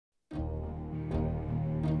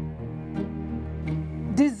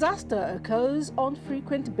Disaster occurs on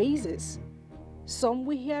frequent basis. Some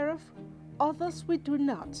we hear of, others we do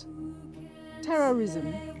not.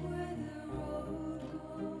 Terrorism,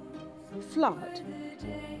 flood,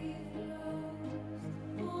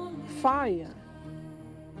 fire,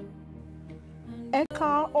 a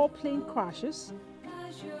car or plane crashes,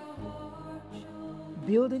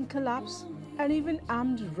 building collapse, and even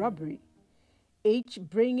armed robbery, each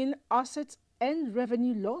bringing assets and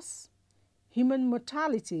revenue loss, human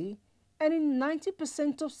mortality, and in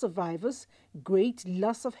 90% of survivors, great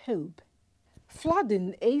loss of hope.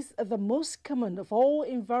 Flooding is the most common of all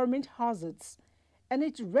environment hazards, and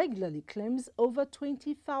it regularly claims over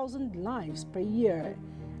 20,000 lives per year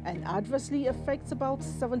and adversely affects about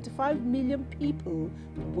 75 million people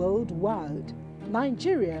worldwide.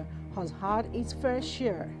 Nigeria has had its fair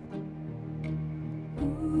share.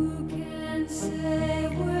 Who can say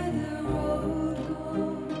where the road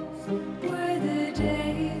goes, where the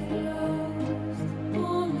day flows,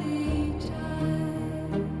 only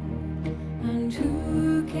time? And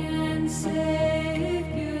who can say if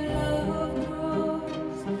your love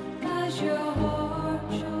grows as your heart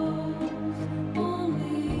shows,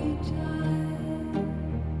 only time?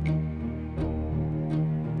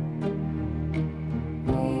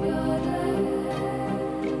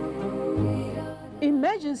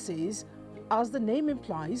 Emergencies, as the name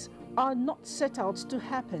implies, are not set out to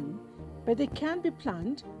happen, but they can be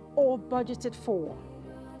planned or budgeted for.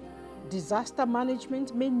 Disaster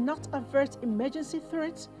management may not avert emergency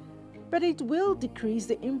threats, but it will decrease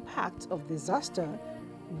the impact of disaster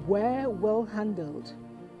where well handled.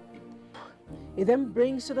 It then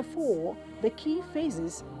brings to the fore the key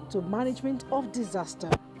phases to management of disaster: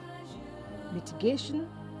 mitigation,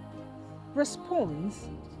 response,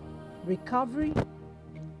 recovery,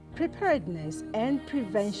 preparedness, and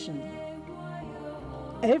prevention.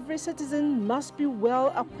 Every citizen must be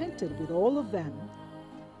well acquainted with all of them.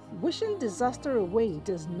 Wishing disaster away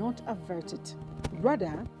does not avert it.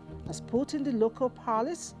 Rather, as put in the local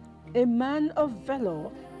parlance, a man of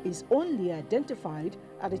valor is only identified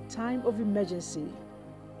at a time of emergency.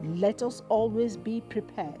 Let us always be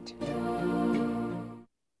prepared.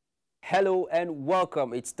 Hello and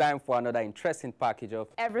welcome. It's time for another interesting package of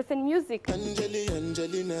Everything Music.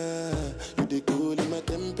 Angelina, you dey cool in my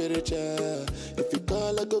temperature. If you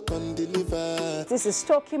call, I go come deliver. This is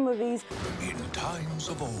Talking Movies. In times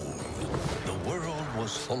of old, the world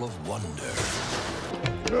was full of wonder.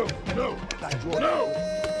 No!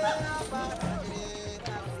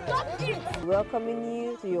 Stop it! Welcoming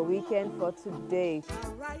you to your weekend for today.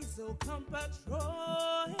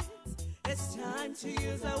 It's time to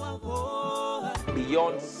use our voice.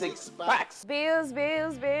 Beyond Six Packs. Bills. Pay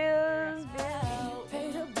the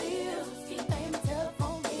bills, keep paying my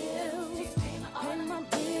telephone bills, pay my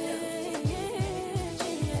bills.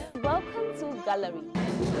 Welcome to Gallery.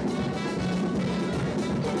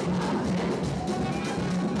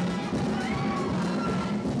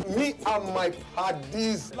 Me and my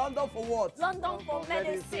parties. London for what? London for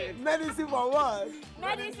medicine. Medicine for what?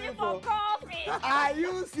 Medicine for coffee. Are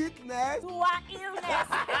you sickness? To our illness.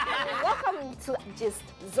 Welcome to Gist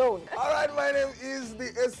Zone. All right, my name is the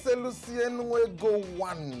Eselucien Wego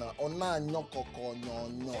One. Ona nyokoko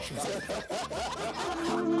nyonyo.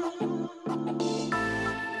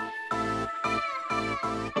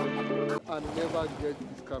 I never get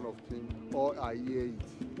this kind of thing, or I hear it.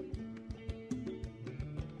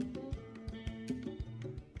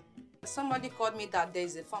 Somebody called me that there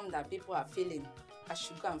is a form that people are filling. I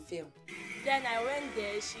should go and fill. Then I went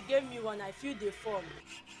there, she gave me one, I filled the form.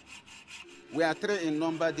 We are 3 in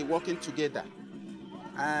number, they working together.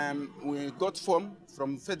 We got form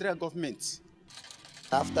from federal government.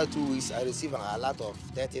 After 2 weeks, I received a lot of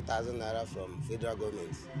 30,000 naira from federal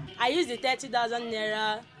government. I used the 30,000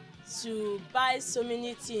 naira to buy so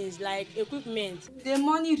many things like equipment. The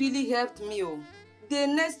money really helped me. The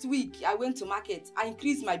next week, I went to market. I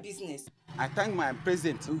increased my business. I thank my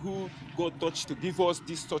president who got touched to give us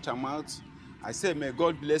this such amount. I say, may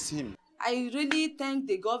God bless him. I really thank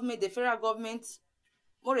the government, the federal government,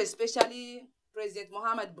 more especially President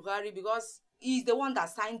Muhammad Buhari, because he's the one that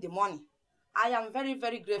signed the money. I am very,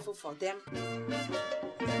 very grateful for them.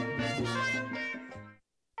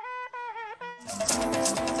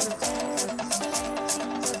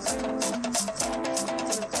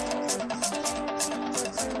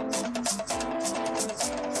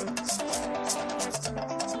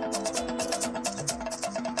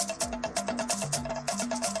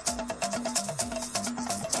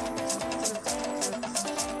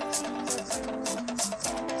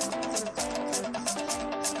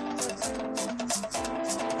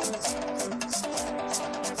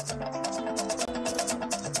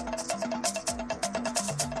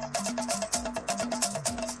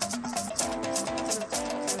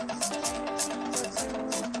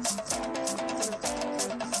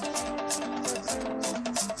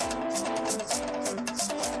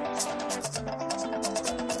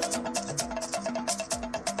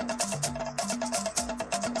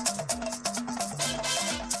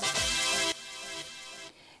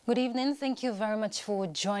 Good evening. Thank you very much for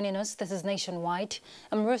joining us. This is Nationwide.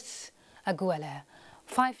 I'm Ruth Aguela.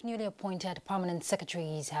 5 newly appointed permanent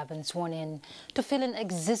secretaries have been sworn in to fill in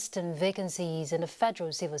existing vacancies in the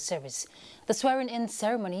Federal Civil Service. The swearing-in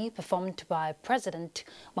ceremony performed by President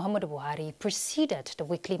Muhammadu Buhari preceded the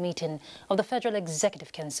weekly meeting of the Federal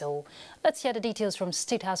Executive Council. Let's hear the details from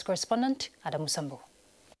State House correspondent Adamu Sambo.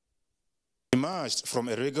 Emerged from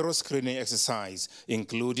a rigorous screening exercise,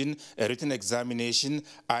 including a written examination,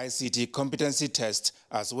 ICT competency test,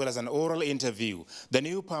 as well as an oral interview, the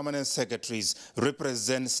new permanent secretaries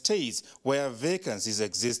represent states where vacancies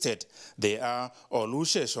existed. They are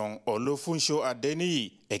Olusegun Olufunsho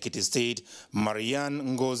Adeniyi, Ekiti State;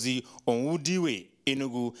 Marian Ngozi Onwudiwe,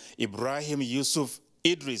 Enugu; Ibrahim Yusuf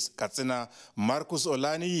Idris, Katsina; Marcus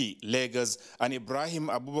Olaniyi, Lagos; and Ibrahim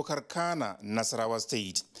Abubakar Kana, Nasarawa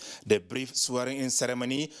State. The brief swearing-in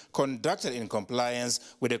ceremony, conducted in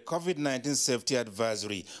compliance with the COVID-19 safety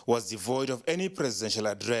advisory, was devoid of any presidential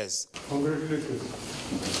address.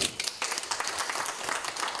 Congratulations.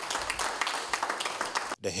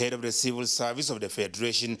 The head of the Civil Service of the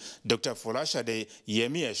Federation, Dr. Folashade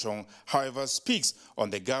Yemi Eshong, however, speaks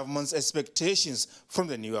on the government's expectations from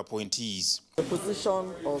the new appointees. The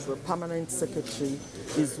position of the permanent secretary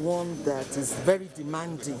is one that is very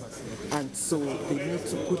demanding, and so they need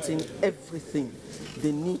to put in everything.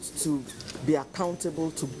 They need to be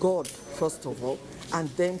accountable to God, first of all, and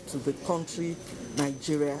then to the country,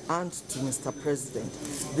 Nigeria, and to Mr. President.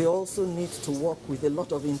 They also need to work with a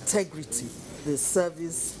lot of integrity. The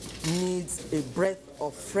service needs a breath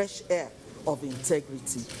of fresh air of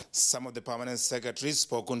integrity. Some of the permanent secretaries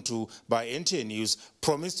spoken to by NTA News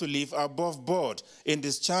promised to live above board in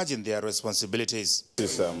discharging their responsibilities.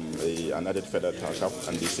 This is an added feather to our cap,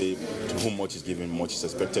 and they say to whom much is given, much is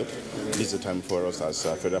expected. This is the time for us as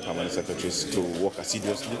federal permanent secretaries to work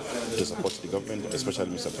assiduously to support the government, especially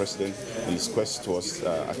Mr. President, in his quest towards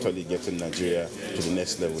actually getting Nigeria to the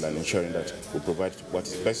next level and ensuring that we provide what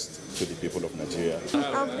is best to the people of Nigeria.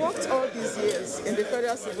 I've worked all these years in the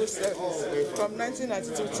Federal Civil Service from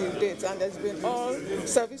 1992 till date, and there's been all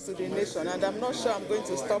service to the nation, and I'm not sure I'm going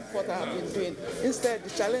to stop what I have been doing. Instead, the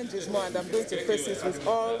challenge is more, and I'm going to face it with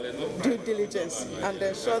all due diligence and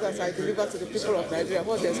ensure that I deliver to the people of Nigeria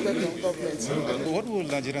what they expect from government. What will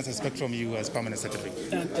Nigerians expect from you as permanent secretary?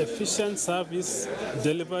 An efficient service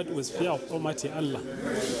delivered with fear of Almighty Allah.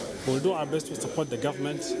 We'll do our best to support the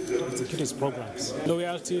government to execute its programs.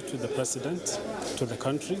 Loyalty to the president, to the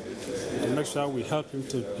country, and make sure we help him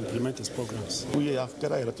to implement his programs. We have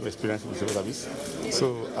gathered a lot of experience in the civil service,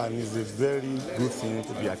 and it's a very good thing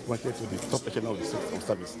to be appointed to the top echelon of the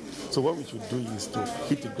service. So what we should do is to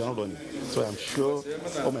hit the ground running. So I'm sure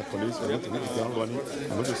all my colleagues are going to hit the ground running. I'm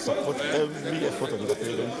going to support every effort of the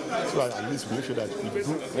president, so at least we make sure that we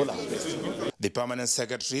do all our best. The permanent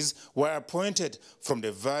secretaries were appointed from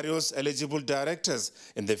the various eligible directors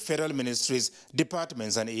in the federal ministries,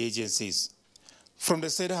 departments, and agencies. From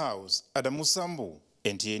the State House, Adamu Sambo,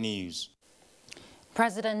 NTA News.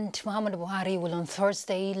 President Muhammadu Buhari will on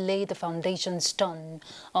Thursday lay the foundation stone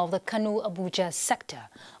of the Kano-Abuja sector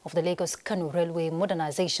of the Lagos-Kano Railway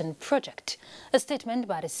Modernization Project. A statement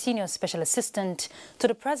by the Senior Special Assistant to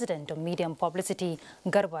the President of Media and Publicity,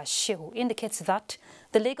 Garba Shehu, indicates that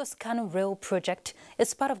the Lagos-Kano Rail Project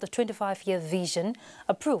is part of the 25-year vision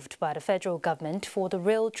approved by the federal government for the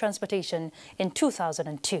rail transportation in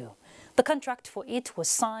 2002. The contract for it was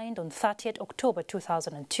signed on 30th October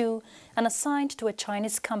 2002 and assigned to a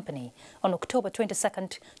Chinese company on October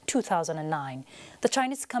 22nd, 2009. The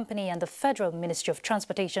Chinese company and the Federal Ministry of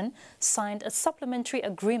Transportation signed a supplementary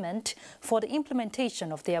agreement for the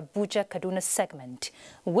implementation of the Abuja-Kaduna segment,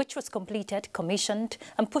 which was completed, commissioned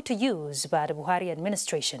and put to use by the Buhari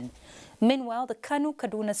administration. Meanwhile, the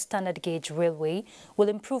Kano-Kaduna Standard Gauge Railway will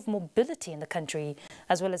improve mobility in the country,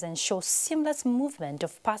 as well as ensure seamless movement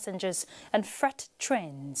of passengers and freight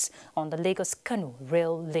trains on the Lagos-Kano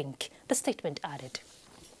rail link, the statement added.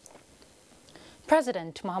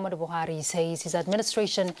 President Muhammadu Buhari says his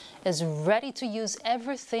administration is ready to use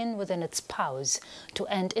everything within its powers to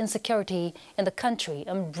end insecurity in the country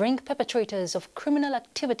and bring perpetrators of criminal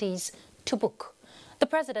activities to book. The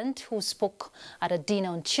president, who spoke at a dinner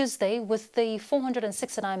on Tuesday with the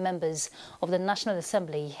 469 members of the National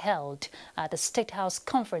Assembly held at the State House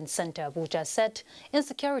Conference Center, Abuja, said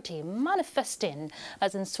insecurity manifesting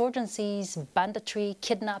as insurgencies, banditry,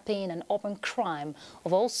 kidnapping and urban crime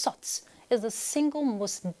of all sorts is the single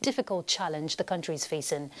most difficult challenge the country is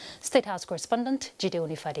facing. State House correspondent Jide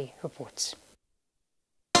Onifade reports.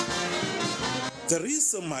 There is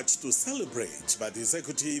so much to celebrate by the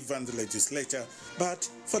executive and the legislature, but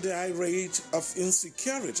for the high rate of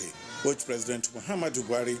insecurity, which President Muhammadu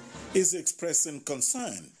Buhari is expressing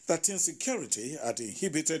concern that insecurity had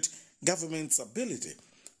inhibited government's ability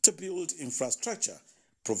to build infrastructure,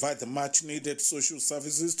 provide the much-needed social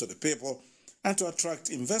services to the people, and to attract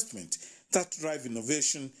investment that drive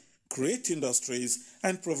innovation, create industries,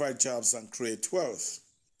 and provide jobs and create wealth.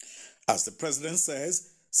 As the president says,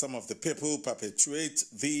 some of the people who perpetuate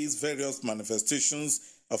these various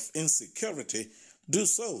manifestations of insecurity do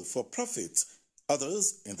so for profit,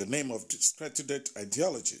 others in the name of discredited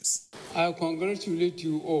ideologies. I congratulate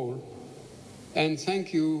you all and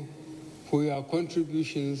thank you for your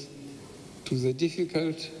contributions to the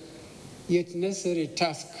difficult yet necessary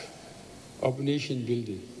task of nation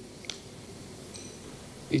building.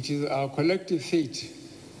 It is our collective fate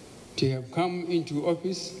to have come into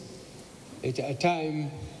office at a time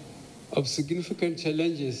of significant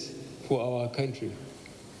challenges for our country.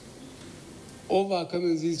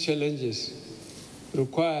 Overcoming these challenges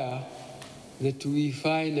require that we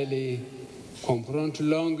finally confront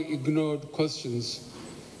long-ignored questions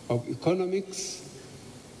of economics,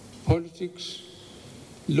 politics,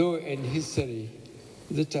 law, and history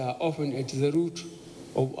that are often at the root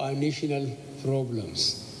of our national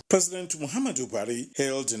problems. President Muhammadu Buhari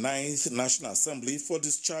hailed the 9th National Assembly for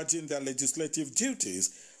discharging their legislative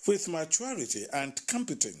duties with maturity and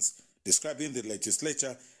competence, describing the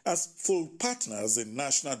legislature as full partners in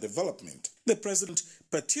national development. The president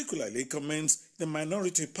particularly commends the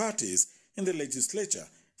minority parties in the legislature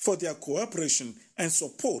for their cooperation and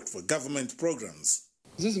support for government programs.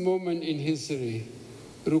 This moment in history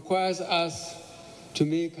requires us to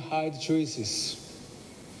make hard choices,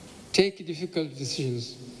 take difficult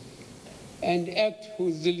decisions, and act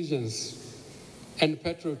with diligence and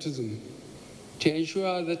patriotism to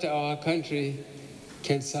ensure that our country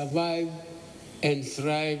can survive and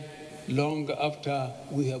thrive long after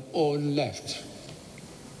we have all left.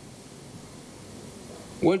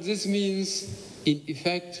 What this means, in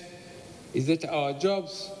effect, is that our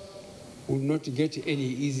jobs will not get any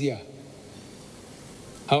easier.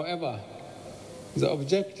 However, the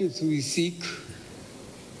objectives we seek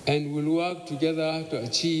and will work together to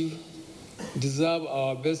achieve deserve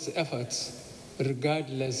our best efforts,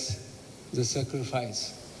 regardless the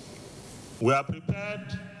sacrifice. We are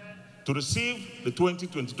prepared to receive the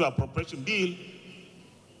 2022 appropriation bill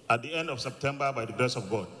at the end of September by the grace of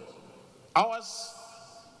God. Ours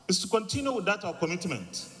is to continue with that our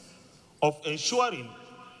commitment of ensuring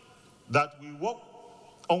that we work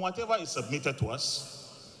on whatever is submitted to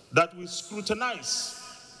us, that we scrutinize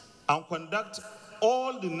and conduct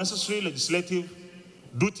all the necessary legislative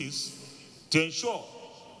duties to ensure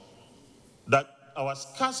that our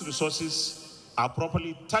scarce resources are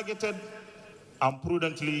properly targeted and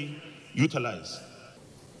prudently utilized.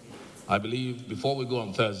 I believe before we go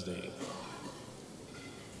on Thursday,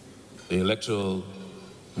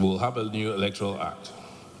 we'll have a new electoral act.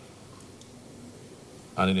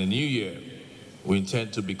 And in the new year, we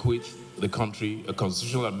intend to bequeath the country a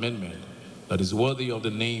constitutional amendment that is worthy of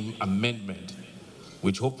the name amendment,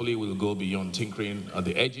 which hopefully will go beyond tinkering at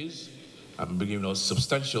the edges and bringing us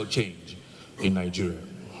substantial change in Nigeria.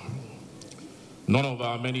 None of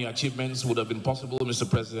our many achievements would have been possible, Mr.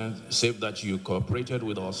 President, save that you cooperated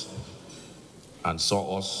with us and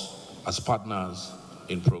saw us as partners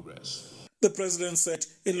in progress. The president said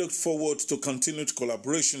he looked forward to continued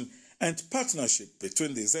collaboration and partnership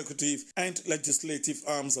between the executive and legislative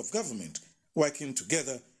arms of government, working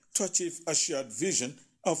together to achieve a shared vision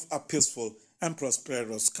of a peaceful and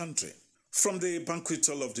prosperous country. From the banquet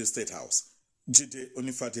hall of the State House, Jide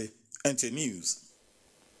Onifade, NTA News.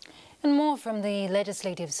 And more from the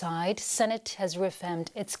legislative side, Senate has reaffirmed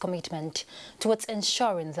its commitment towards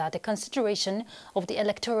ensuring that the consideration of the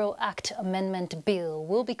Electoral Act Amendment Bill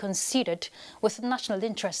will be considered with national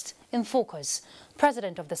interest in focus.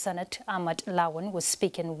 President of the Senate, Ahmad Lawan, was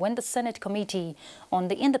speaking when the Senate Committee on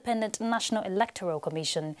the Independent National Electoral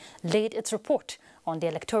Commission laid its report on the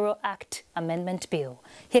Electoral Act Amendment Bill.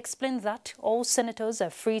 He explained that all senators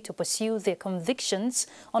are free to pursue their convictions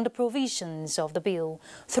on the provisions of the bill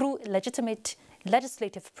through legitimate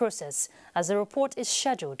legislative process, as the report is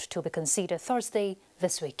scheduled to be considered Thursday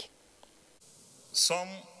this week. Some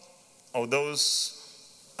of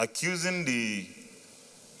those accusing the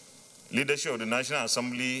leadership of the National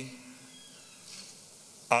Assembly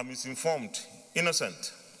are misinformed,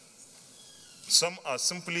 innocent. Some are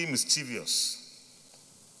simply mischievous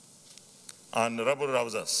and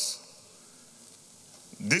rabble-rousers.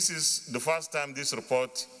 This is the first time this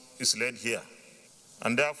report is laid here.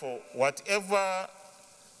 And therefore, whatever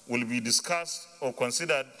will be discussed or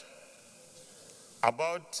considered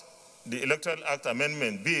about the Electoral Act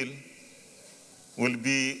Amendment Bill will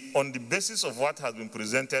be on the basis of what has been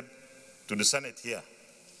presented to the Senate here.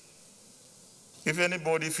 If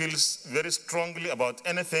anybody feels very strongly about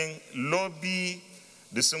anything, lobby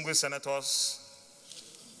distinguished senators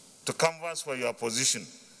to canvass for your position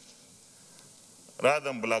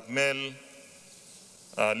rather than blackmail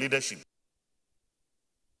leadership.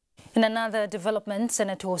 In another development,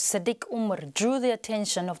 Senator Sadiq Umar drew the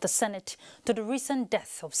attention of the Senate to the recent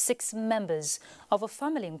death of 6 members of a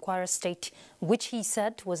family in Kwara State, which he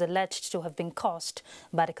said was alleged to have been caused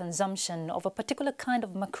by the consumption of a particular kind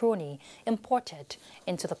of macaroni imported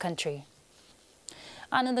into the country.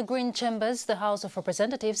 And in the Green Chambers, the House of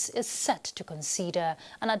Representatives is set to consider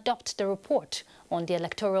and adopt the report on the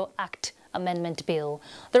Electoral Act Amendment Bill.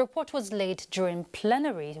 The report was laid during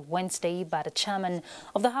plenary Wednesday by the chairman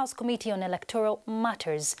of the House Committee on Electoral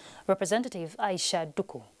Matters, Representative Aisha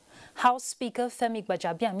Duku. House Speaker Femi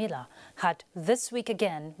Gbajabiamila had this week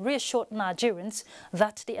again reassured Nigerians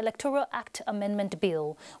that the Electoral Act Amendment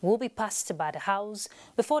Bill will be passed by the House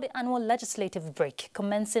before the annual legislative break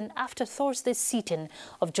commencing after Thursday's sitting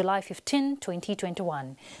of July 15,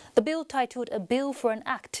 2021. The bill, titled A Bill for an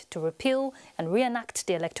Act to Repeal and Reenact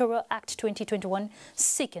the Electoral Act 2021,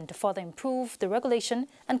 seeking to further improve the regulation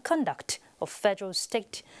and conduct of federal,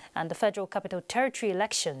 state and the Federal Capital Territory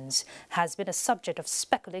elections, has been a subject of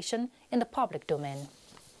speculation in the public domain.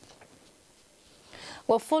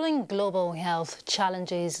 Well, following global health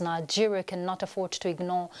challenges, Nigeria cannot afford to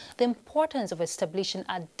ignore the importance of establishing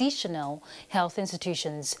additional health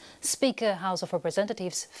institutions. Speaker, House of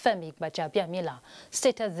Representatives Femi Gbajabiamila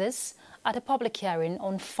stated this at a public hearing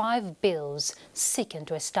on 5 bills seeking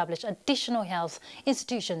to establish additional health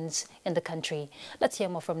institutions in the country. Let's hear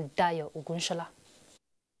more from Dayo Ogunshola.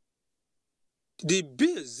 The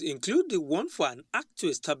bills include the one for an act to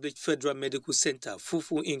establish Federal Medical Center,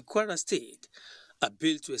 Fufu, in Kwara State, a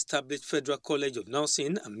bill to establish Federal College of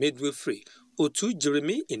Nursing and Midwifery, Otu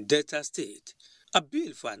Jeremy, in Delta State, a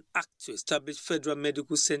bill for an act to establish Federal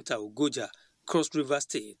Medical Center, Abuja, Cross River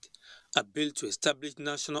State, a bill to establish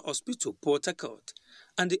National Hospital, Port Harcourt,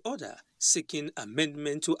 and the other seeking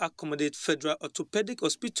amendment to accommodate Federal Orthopedic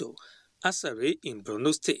Hospital, Asare, in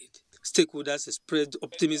Borno State. Stakeholders expressed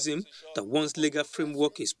optimism that once legal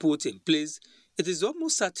framework is put in place, it is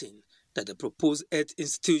almost certain that the proposed health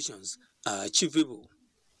institutions are achievable.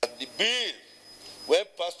 The bill, when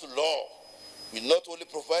passed to law, will not only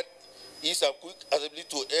provide ease and quick accessibility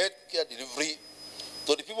to health care delivery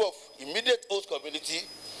to the people of immediate host community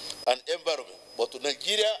and environment, but to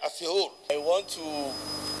Nigeria as a whole. I want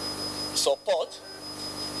to support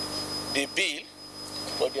the bill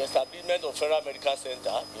for the establishment of Federal Medical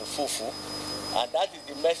Center in Fufu, and that is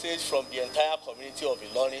the message from the entire community of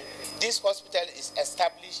Ilorin. This hospital is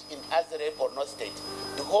established in Azare, Borno State.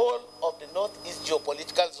 The whole of the Northeast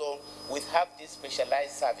geopolitical zone will have this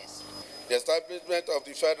specialized service. The establishment of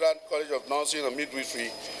the Federal College of Nursing and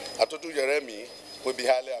Midwifery at Otu Jeremy will be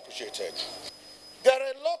highly appreciated. There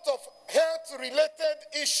are a lot of health-related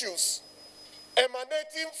issues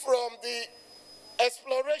emanating from the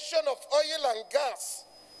exploration of oil and gas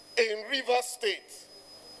in River State.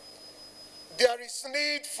 There is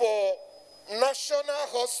need for National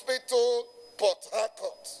Hospital, Port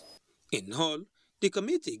Harcourt. In all, the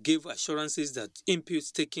committee gave assurances that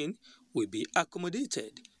inputs taken will be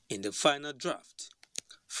accommodated in the final draft.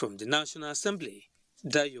 From the National Assembly,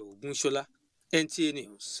 Dayo Ogunshola, NTA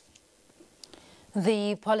News.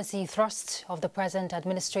 The policy thrust of the present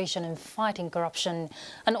administration in fighting corruption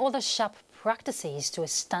and other sharp practices to a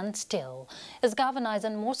standstill is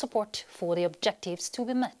galvanizing more support for the objectives to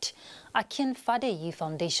be met. Akin Fadeyi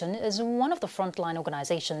Foundation is one of the frontline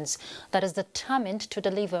organizations that is determined to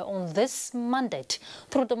deliver on this mandate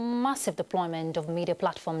through the massive deployment of media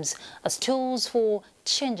platforms as tools for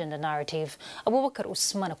changing the narrative. Abubakar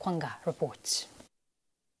Usman Akwanga reports.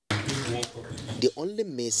 The only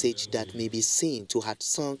message that may be seen to have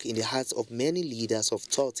sunk in the hearts of many leaders of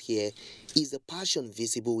thought here is the passion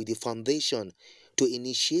visible with the foundation to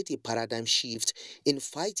initiate a paradigm shift in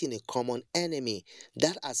fighting a common enemy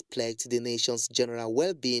that has plagued the nation's general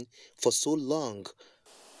well-being for so long.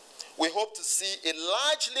 We hope to see a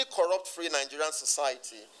largely corrupt-free Nigerian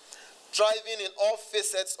society thriving in all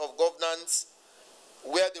facets of governance,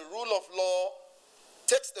 where the rule of law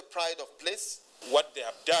takes the pride of place What they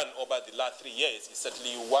have done over the last 3 years is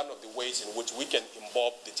certainly one of the ways in which we can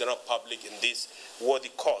involve the general public in this worthy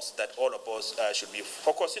cause that all of us should be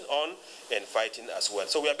focusing on and fighting as well.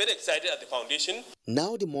 So we are very excited at the foundation.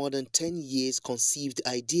 Now the more than 10 years conceived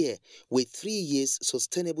idea with 3 years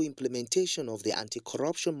sustainable implementation of the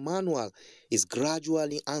anti-corruption manual is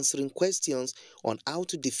gradually answering questions on how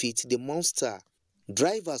to defeat the monster.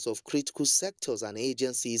 Drivers of critical sectors and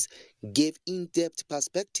agencies gave in-depth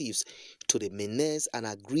perspectives to the menace and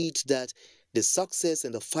agreed that the success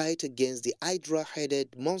in the fight against the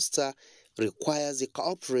hydra-headed monster requires the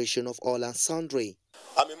cooperation of all and sundry.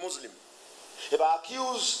 I'm a Muslim. If I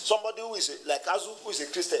accuse somebody who is like Azu, who is a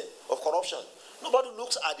Christian, of corruption, nobody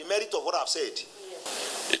looks at the merit of what I've said.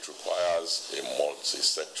 It requires a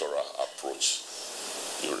multi-sectoral approach.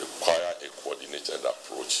 You require a coordinated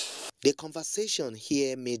approach. The conversation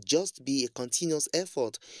here may just be a continuous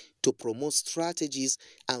effort to promote strategies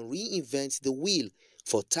and reinvent the wheel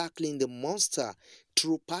for tackling the monster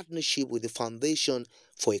through partnership with the Foundation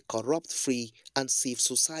for a Corrupt-Free and Safe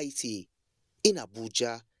Society. In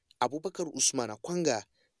Abuja, Abubakar Usman Akwanga,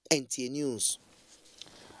 NTA News.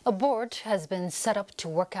 A board has been set up to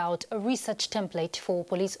work out a research template for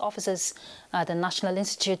police officers at the National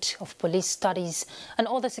Institute of Police Studies and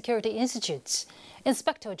other security institutes.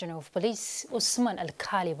 Inspector General of Police Usman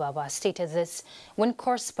Al-Khali Baba stated this when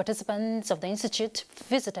course participants of the institute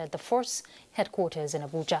visited the force headquarters in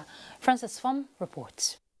Abuja. Francis Pham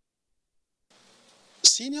reports.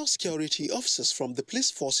 Senior security officers from the police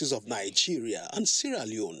forces of Nigeria and Sierra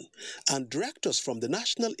Leone and directors from the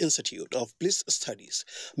National Institute of Police Studies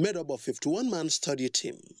made up a 51-man study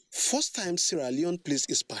team. First time Sierra Leone police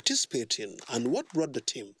is participating, and what brought the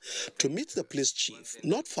team to meet the police chief,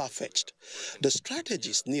 not far-fetched, the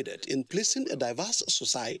strategies needed in policing a diverse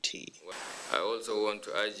society. I also want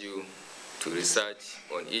to urge you to research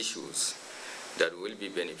on issues that will be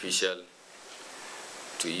beneficial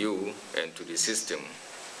to you and to the system.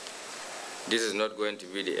 This is not going to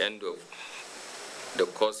be the end of the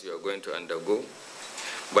course you are going to undergo,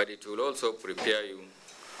 but it will also prepare you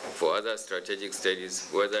for other strategic studies,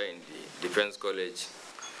 whether in the Defense College.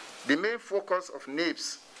 The main focus of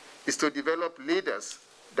NIPS is to develop leaders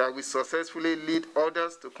that will successfully lead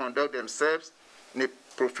others to conduct themselves in a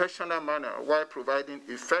professional manner while providing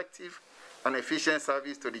effective and efficient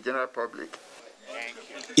service to the general public.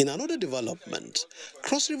 In another development,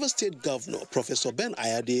 Cross River State Governor Professor Ben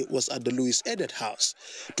Ayade was at the Louis Edet House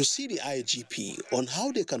to see the IGP on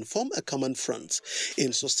how they can form a common front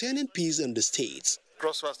in sustaining peace in the states.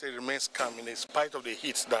 Cross River State remains calm in spite of the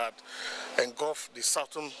heat that engulf the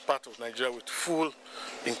southern part of Nigeria with full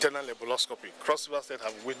internal nebuloscopy. Cross River State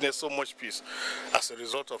have witnessed so much peace as a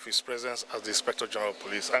result of his presence as the Inspector General of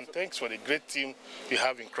Police. And thanks for the great team we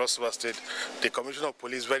have in Cross River State. The Commissioner of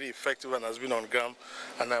Police very effective and has been on ground.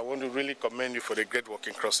 And I want to really commend you for the great work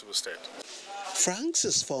in Cross River State.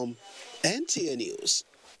 Francis Pham, NTA News.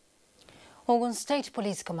 Ogun State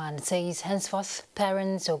Police Command says henceforth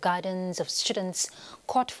parents or guardians of students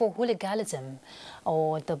caught for hooliganism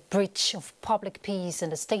or the breach of public peace in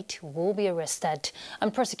the state will be arrested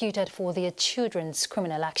and prosecuted for their children's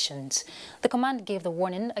criminal actions. The command gave the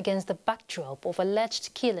warning against the backdrop of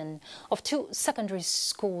alleged killing of 2 secondary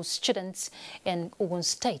school students in Ogun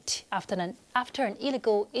State after an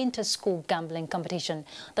illegal inter-school gambling competition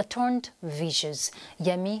that turned vicious.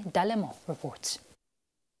 Yemi Dalemo reports.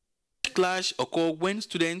 Clash occurred when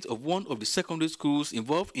students of one of the secondary schools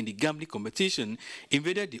involved in the gambling competition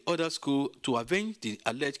invaded the other school to avenge the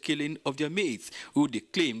alleged killing of their mates, who they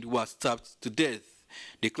claimed were stabbed to death.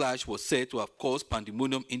 The clash was said to have caused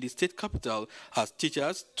pandemonium in the state capital as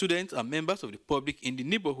teachers, students and members of the public in the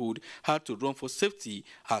neighborhood had to run for safety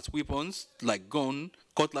as weapons like guns,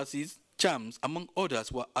 cutlasses, charms, among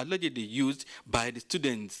others, were allegedly used by the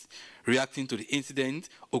students. Reacting to the incident,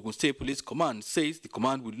 Ogun State Police Command says the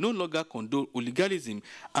command will no longer condone hooliganism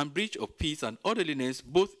and breach of peace and orderliness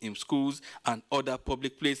both in schools and other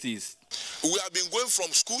public places. We have been going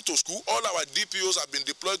from school to school. All our DPOs have been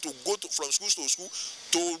deployed to go from school to school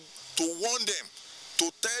to warn them,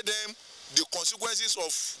 to tell them the consequences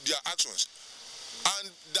of their actions.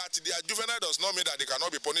 And that their juvenile does not mean that they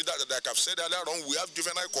cannot be punished. That, like I've said earlier on, we have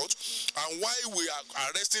juvenile courts. And while we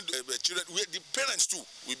are arresting the children, the parents too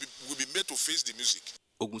will be made to face the music.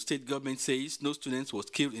 Ogun State government says no student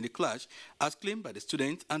was killed in the clash, as claimed by the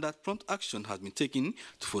students, and that prompt action has been taken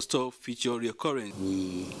to forestall future reoccurrence.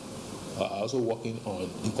 We are also working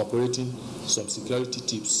on incorporating some security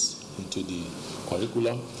tips into the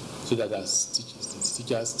curriculum so that as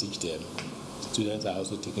teachers teach them, students are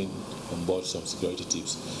also taking on board some security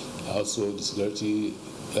tips. Also, the security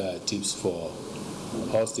tips for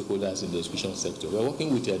all stakeholders in the education sector. We're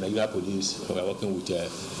working with Nigerian Police, we're working with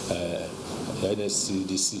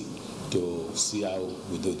NSCDC to see how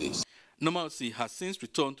we do this. Normalcy has since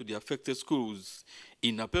returned to the affected schools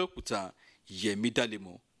in Abuja. Yemi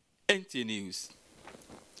Dalemo, NTA News.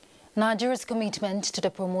 Nigeria's commitment to the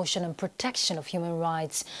promotion and protection of human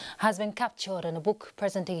rights has been captured in a book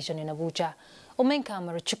presentation in Abuja. Omenka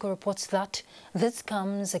Marichuku reports that this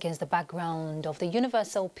comes against the background of the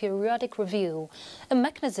Universal Periodic Review, a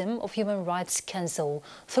mechanism of Human Rights Council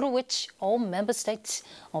through which all member states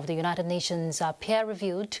of the United Nations are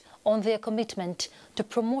peer-reviewed on their commitment to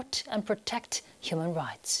promote and protect human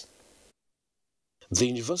rights. The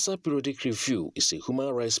Universal Periodic Review is a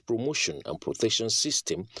human rights promotion and protection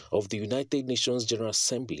system of the United Nations General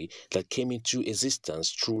Assembly that came into existence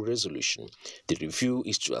through resolution. The review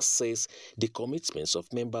is to assess the commitments of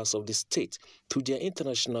members of the state to their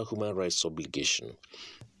international human rights obligation.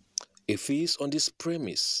 It is on this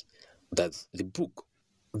premise that the book,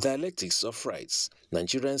 Dialectics of Rights,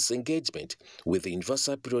 Nigerians' Engagement with the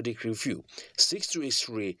Universal Periodic Review, seeks to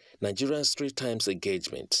x-ray Nigerians' 3 times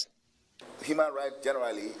engagement. Human rights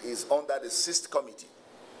generally is under the 6th committee,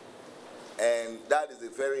 and that is a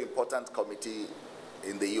very important committee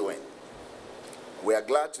in the UN. We are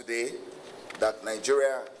glad today that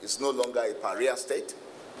Nigeria is no longer a pariah state.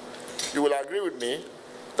 You will agree with me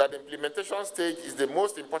that the implementation stage is the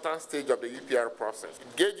most important stage of the UPR process.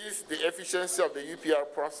 It gauges the efficiency of the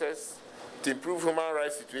UPR process to improve human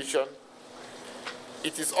rights situation.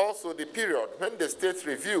 It is also the period when the states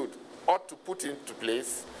reviewed ought to put into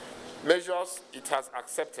place measures it has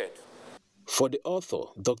accepted. For the author,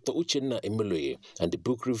 Dr. Uchenna Emeloye, and the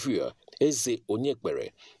book reviewer, Eze Onyekbere,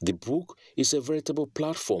 the book is a veritable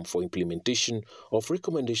platform for implementation of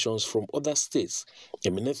recommendations from other states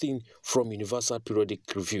emanating from Universal Periodic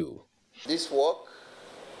Review. This work,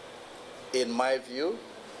 in my view,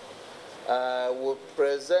 will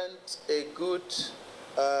present a good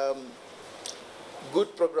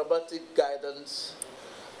programmatic guidance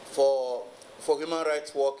for human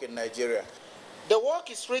rights work in Nigeria. The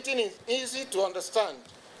work is written in easy to understand,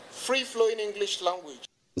 free-flowing English language.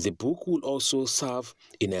 The book will also serve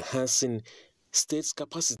in enhancing states'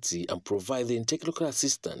 capacity and providing technical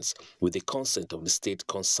assistance with the consent of the state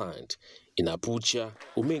concerned. In Abuja,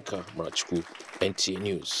 Omenka Marichuku, NTA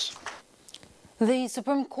News. The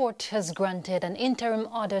Supreme Court has granted an interim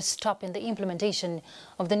order stopping the implementation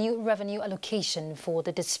of the new revenue allocation for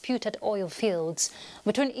the disputed oil fields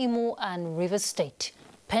between Imo and Rivers State,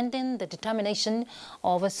 pending the determination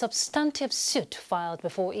of a substantive suit filed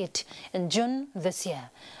before it in June this year.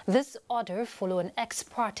 This order followed an ex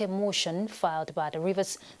parte motion filed by the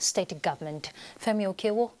Rivers State government. Femi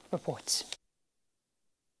Okewo reports.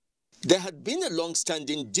 There had been a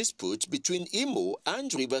long-standing dispute between Imo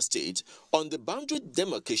and Rivers State on the boundary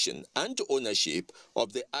demarcation and ownership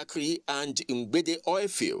of the Akri and Mbede oil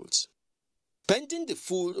fields. Pending the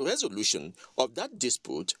full resolution of that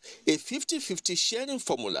dispute, a 50-50 sharing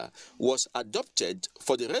formula was adopted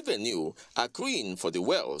for the revenue accruing for the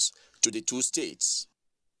wells to the 2 states.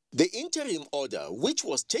 The interim order, which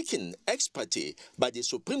was taken ex parte by the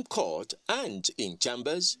Supreme Court and in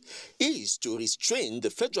chambers, is to restrain the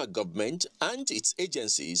federal government and its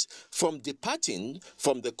agencies from departing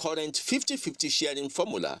from the current 50-50 sharing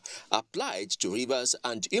formula applied to Rivers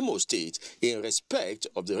and Imo State in respect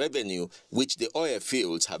of the revenue which the oil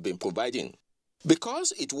fields have been providing.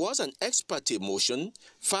 Because it was an ex parte motion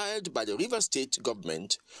filed by the Rivers State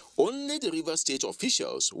government, only the Rivers State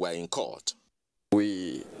officials were in court.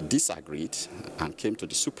 We disagreed and came to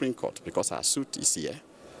the Supreme Court because our suit is here.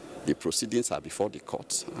 The proceedings are before the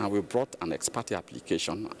court, and we brought an ex parte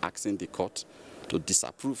application asking the court to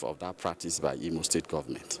disapprove of that practice by Imo State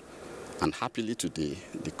government. And happily today,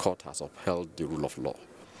 the court has upheld the rule of law.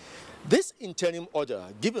 This interim order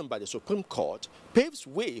given by the Supreme Court paves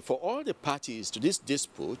way for all the parties to this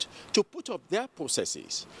dispute to put up their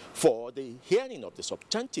processes for the hearing of the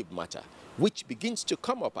substantive matter, which begins to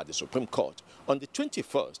come up at the Supreme Court on the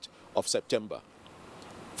 21st of September.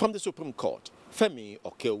 From the Supreme Court, Femi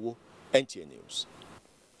Okewo, NTA News.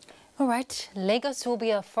 All right, Lagos will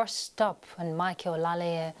be our first stop, and Michael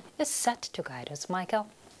Laleye is set to guide us. Michael.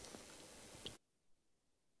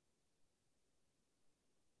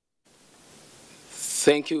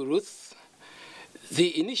 Thank you, Ruth.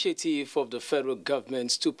 The initiative of the federal government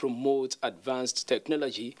to promote advanced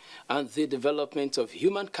technology and the development of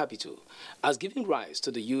human capital has given rise to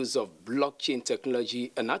the use of blockchain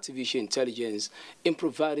technology and artificial intelligence in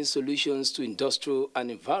providing solutions to industrial and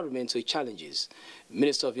environmental challenges.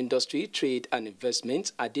 Minister of Industry, Trade and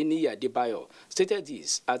Investment, Adeniyi Adebayo, stated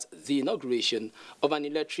this at the inauguration of an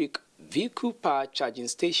electric vehicle power charging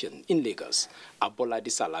station in Lagos. Abola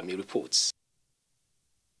Salami reports.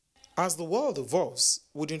 As the world evolves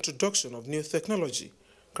with the introduction of new technology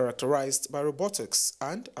characterized by robotics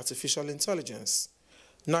and artificial intelligence,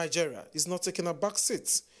 Nigeria is not taking a back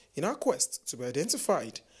seat in our quest to be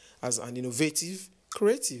identified as an innovative,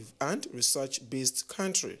 creative and research-based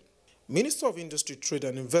country. Minister of Industry, Trade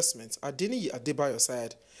and Investment Adeniyi Adebayo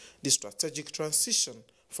said the strategic transition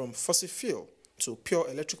from fossil fuel to pure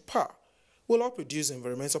electric power will help reduce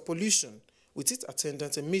environmental pollution with its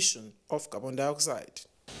attendant emission of carbon dioxide.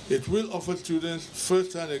 It will offer students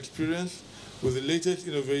first-hand experience with the latest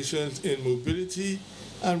innovations in mobility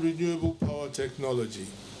and renewable power technology.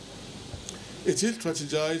 It is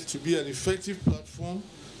strategized to be an effective platform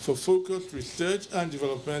for focused research and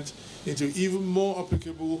development into even more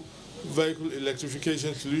applicable vehicle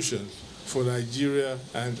electrification solutions for Nigeria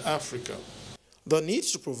and Africa. The need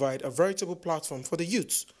to provide a veritable platform for the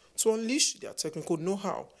youth to unleash their technical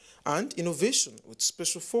know-how and innovation with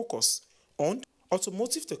special focus on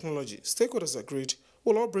automotive technology, stakeholders agreed,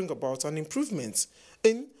 will all bring about an improvement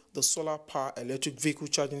in the solar power electric vehicle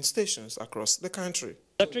charging stations across the country.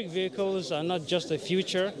 Electric vehicles are not just the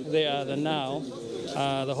future, they are the now.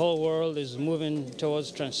 The whole world is moving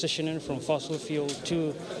towards transitioning from fossil fuel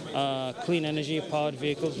to clean energy powered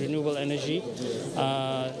vehicles, renewable energy.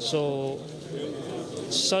 So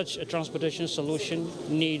such a transportation solution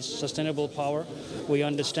needs sustainable power. We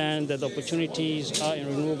understand that the opportunities are in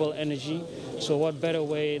renewable energy. So what better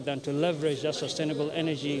way than to leverage that sustainable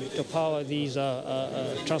energy to power these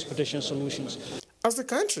transportation solutions? As the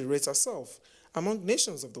country rates herself among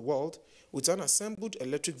nations of the world with an assembled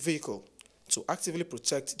electric vehicle to actively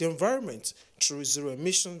protect the environment through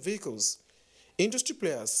zero-emission vehicles, industry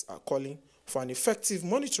players are calling for an effective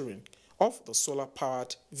monitoring of the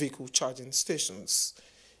solar-powered vehicle charging stations.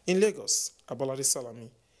 In Lagos, Abolade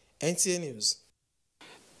Salami, NTA News.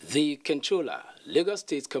 The controller, Lagos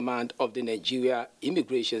State Command of the Nigeria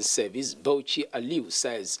Immigration Service, Bauchi Aliu,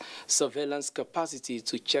 says surveillance capacity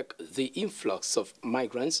to check the influx of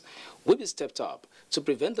migrants will be stepped up to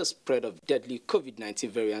prevent the spread of deadly COVID-19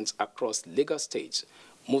 variants across Lagos State.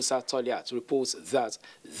 Musa Toliat reports that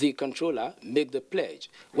the controller made the pledge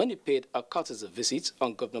when he paid a courtesy visit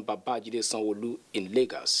on Governor Babajide Sanwo-Olu in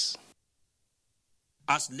Lagos.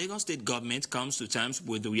 As Lagos State government comes to terms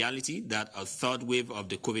with the reality that a third wave of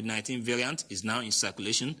the COVID-19 variant is now in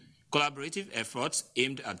circulation, collaborative efforts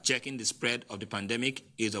aimed at checking the spread of the pandemic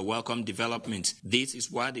is a welcome development. This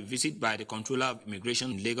is why the visit by the Controller of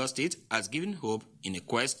Immigration in Lagos State has given hope in a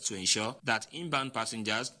quest to ensure that inbound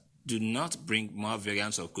passengers do not bring more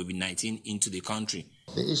variants of COVID-19 into the country.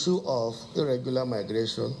 The issue of irregular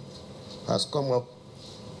migration has come up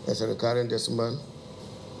as a recurring decimal.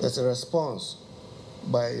 As a response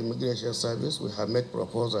by Immigration Service, we have made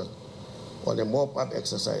proposal on a mop-up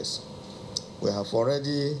exercise. We have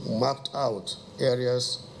already mapped out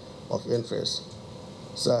areas of interest.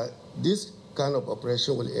 So this kind of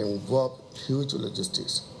operation will involve huge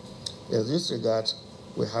logistics. In this regard,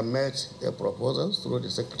 we have made a proposal through the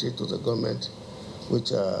Secretary to the government,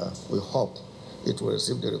 which we hope it will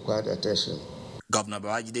receive the required attention. Governor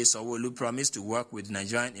Babajide Sanwo-Olu promised to work with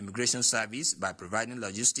Nigerian Immigration Service by providing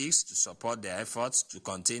logistics to support their efforts to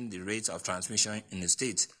contain the rate of transmission in the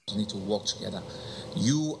state. We need to work together.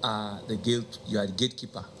 You are the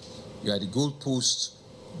gatekeeper. You are the goalpost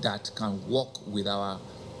that can work with our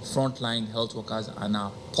frontline health workers and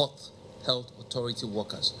our port health authority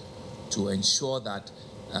workers to ensure that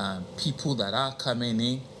people that are coming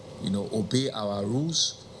in, obey our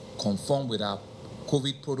rules, conform with our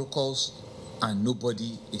COVID protocols, and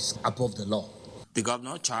nobody is above the law. The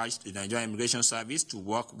governor charged the Nigerian Immigration Service to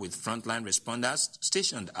work with frontline responders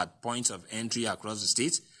stationed at points of entry across the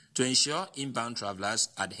state to ensure inbound travelers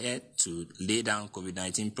adhere to lay down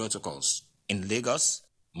COVID-19 protocols. In Lagos,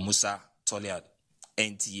 Musa Toliat,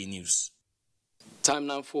 NTA News. Time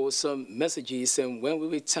now for some messages, and when we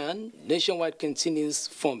return, Nationwide continues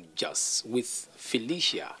from Just with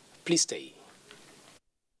Felicia. Please stay.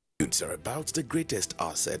 Youths are about the greatest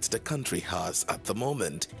assets the country has at the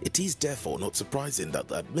moment. It is therefore not surprising that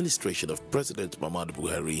the administration of President Muhammadu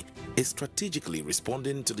Buhari is strategically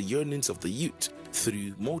responding to the yearnings of the youth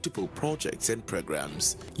through multiple projects and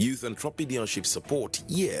programs. Youth Entrepreneurship Support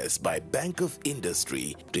Years by Bank of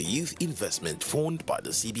Industry, the Youth Investment Fund by the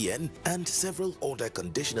CBN, and several other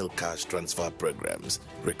conditional cash transfer programs.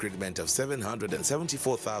 Recruitment of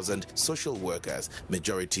 774,000 social workers,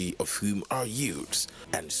 majority of whom are youths,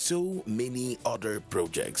 and so many other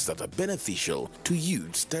projects that are beneficial to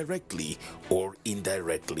youths directly or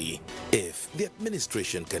indirectly. If the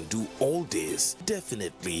administration can do all this,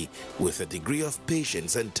 definitely with a degree of enough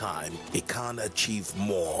patience and time, he can achieve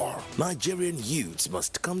more. Nigerian youths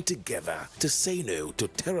must come together to say no to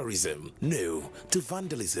terrorism, no to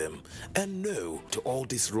vandalism, and no to all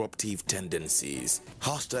disruptive tendencies.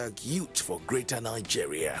 Hashtag Youth for Greater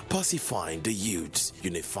Nigeria. Pacifying the youths,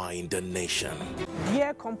 unifying the nation.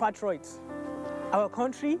 Dear compatriots, our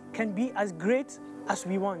country can be as great as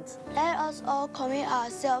we want. Let us all commit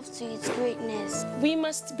ourselves to its greatness. We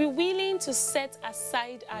must be willing to set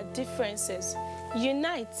aside our differences,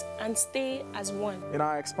 unite and stay as one. In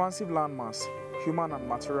our expansive landmass, human and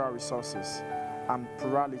material resources, and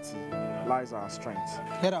plurality lies our strength.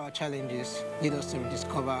 Let our challenges lead us to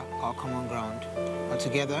rediscover our common ground, and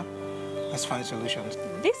together, let's find solutions.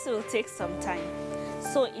 This will take some time,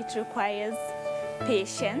 so it requires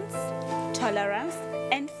patience, tolerance,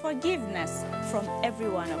 and forgiveness from every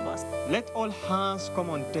one of us. Let all hands come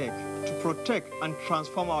on deck to protect and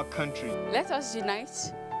transform our country. Let us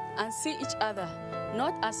unite and see each other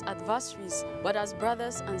not as adversaries, but as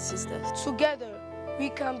brothers and sisters. Together, we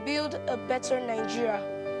can build a better Nigeria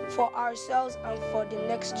for ourselves and for the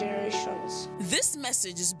next generations. This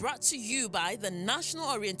message is brought to you by the National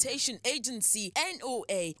Orientation Agency,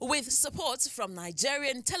 NOA, with support from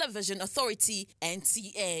Nigerian Television Authority,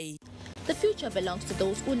 NTA. The future belongs to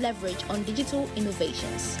those who leverage on digital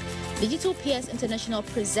innovations. Digital Peers International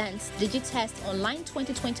presents DigiTest Online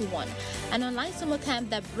 2021, an online summer camp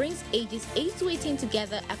that brings ages 8 to 18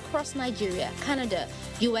 together across Nigeria, Canada,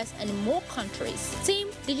 US, and more countries. Theme: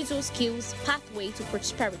 Digital Skills, Pathway to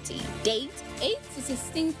Prosperity. Date: 8 to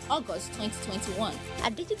 16 August 2021.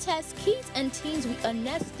 At DigiTest, kids and teens will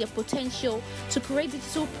unearth their potential to create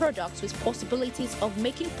digital products with possibilities of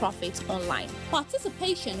making profits online.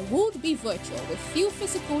 Participation would be virtual with few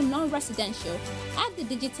physical non-residential at the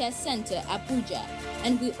DigiTest Center, Abuja,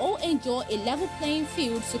 and we all enjoy a level playing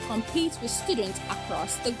field to compete with students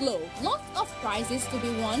across the globe. Lots of prizes to be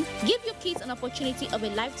won. Give your kids an opportunity of a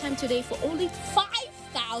lifetime today for only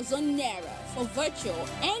 5,000 Naira for virtual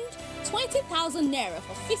and 20,000 Naira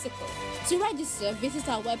for physical. To register, visit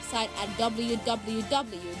our website at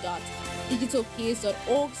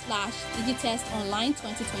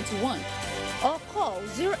www.digitalpeers.org/digitestonline2021 or call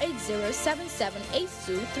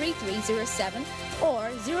 08077823307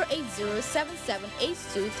 or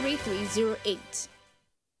 08077823308.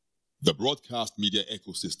 The broadcast media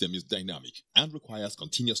ecosystem is dynamic and requires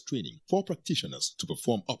continuous training for practitioners to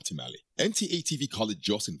perform optimally. NTA TV College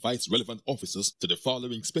Jos invites relevant officers to the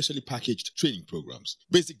following specially packaged training programs.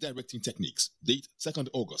 Basic Directing Techniques, date 2nd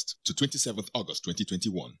August to 27th August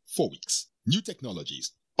 2021, 4 weeks. New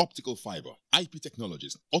Technologies, Optical Fiber, IP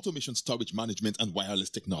Technologies, Automation Storage Management and Wireless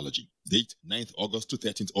Technology, date 9th August to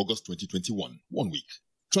 13th August 2021, 1 week.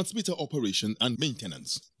 Transmitter Operation and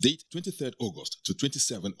Maintenance, date 23rd August to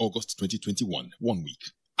 27th August 2021, 1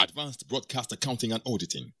 week. Advanced Broadcast Accounting and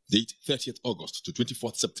Auditing, date 30th August to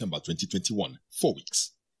 24th September 2021, 4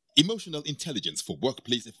 weeks. Emotional Intelligence for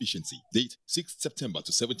Workplace Efficiency, date 6th September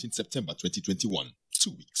to 17th September 2021,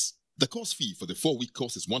 2 weeks. The course fee for the 4-week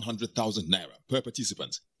course is 100,000 Naira per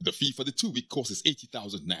participant. The fee for the 2-week course is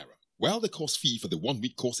 80,000 Naira, while the course fee for the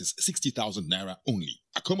 1-week course is 60,000 Naira only,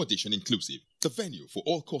 accommodation inclusive. The venue for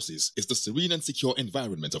all courses is the serene and secure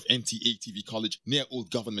environment of NTA TV College near Old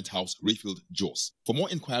Government House, Rayfield, Jos. For more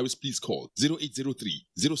inquiries, please call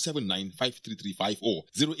 0803-079-5335 or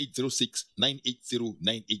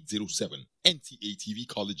 0806-980-9807. NTA TV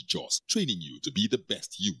College, Jos, training you to be the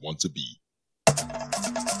best you want to be.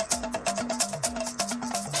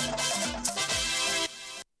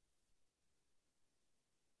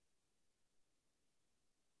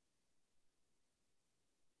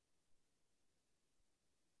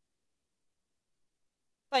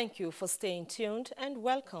 Thank you for staying tuned and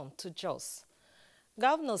welcome to Jos.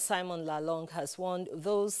 Governor Simon Lalong has warned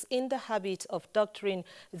those in the habit of doctoring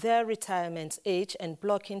their retirement age and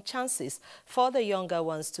blocking chances for the younger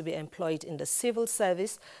ones to be employed in the civil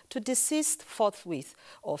service to desist forthwith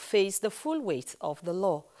or face the full weight of the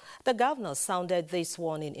law. The governor sounded this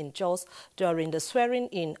warning in Jos during the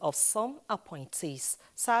swearing-in of some appointees.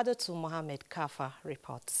 Sadatu Mohammed Kafa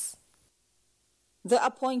reports. The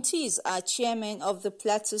appointees are chairmen of the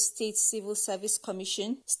Plateau State Civil Service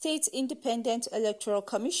Commission, State Independent Electoral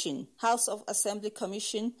Commission, House of Assembly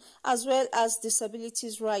Commission, as well as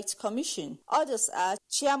Disabilities Rights Commission. Others are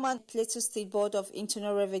Chairman Plateau State Board of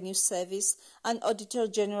Internal Revenue Service and Auditor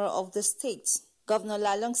General of the state. Governor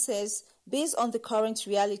Lalong says Based on the current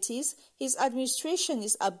realities, his administration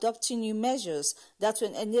is adopting new measures that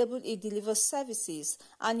will enable it to deliver services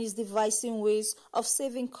and is devising ways of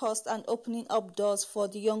saving costs and opening up doors for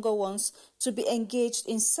the younger ones to be engaged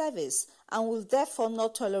in service and will therefore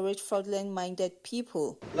not tolerate fraudulent-minded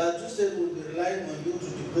people. Plateau State will be relying on you to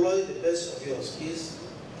deploy the best of your skills,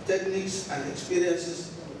 techniques and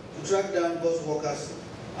experiences to track down ghost workers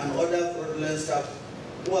and other fraudulent staff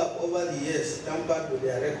who have over the years tampered with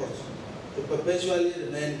their records to perpetually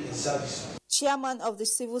remain in service. Chairman of the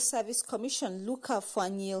Civil Service Commission, Luca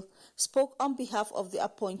Fuanil, spoke on behalf of the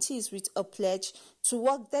appointees with a pledge to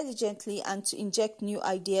work diligently and to inject new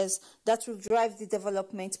ideas that will drive the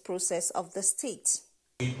development process of the state.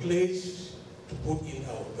 We pledge to put in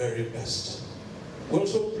our very best. We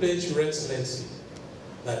also pledge Your Excellency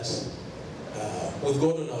that with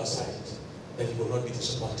God on our side, that you will not be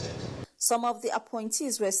disappointed. Some of the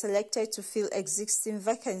appointees were selected to fill existing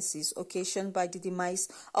vacancies occasioned by the demise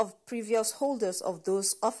of previous holders of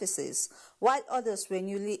those offices, while others were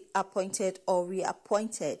newly appointed or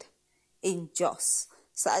reappointed. In Jos,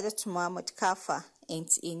 Saadat Muhammad Kafa,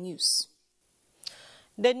 NTA News.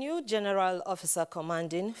 The new General Officer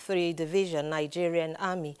commanding 3 Division Nigerian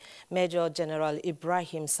Army, Major General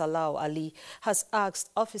Ibrahim Salau Ali, has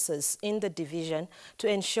asked officers in the division to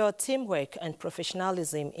ensure teamwork and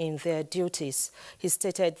professionalism in their duties. He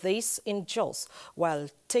stated this in Jos while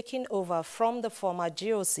taking over from the former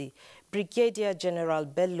GOC, Brigadier General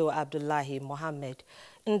Bello Abdullahi Mohammed.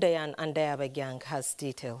 Ndayan Andayabagang has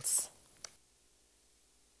details.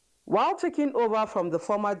 While taking over from the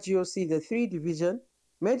former GOC, the 3 Division,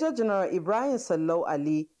 Major General Ibrahim Salau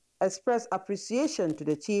Ali expressed appreciation to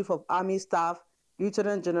the Chief of Army Staff,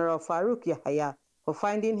 Lieutenant General Farouk Yahaya, for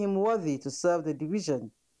finding him worthy to serve the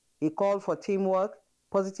division. He called for teamwork,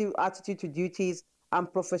 positive attitude to duties,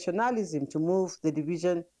 and professionalism to move the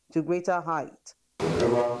division to greater height.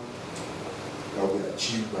 Whatever that will be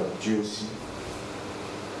achieved by the GOC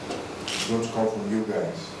is going to come from you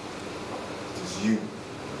guys. It is you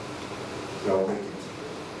that will make it.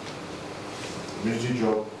 Military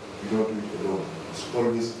job, you don't do it alone. It's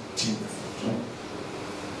always team effort.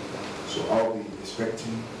 So I'll be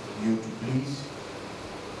expecting you to please.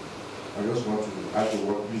 I just want to add the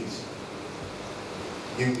word please.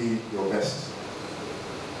 Give me your best.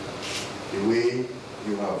 The way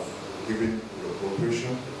you have given your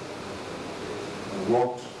cooperation and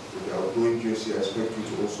worked with the outgoing GOC, I expect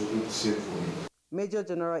you to also do the same for me. Major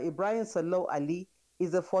General Ibrahim Salau Ali is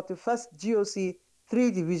the 41st GOC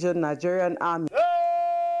 3 Division Nigerian Army.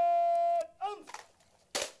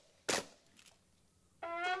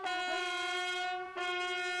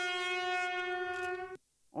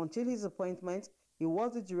 Until his appointment, he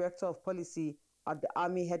was the Director of Policy at the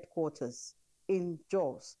Army Headquarters in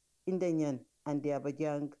Jos, Ndanyan, and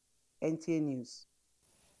Abuja. NTA News.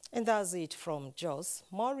 And that's it from Jos.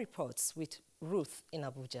 More reports with Ruth in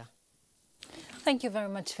Abuja. Thank you very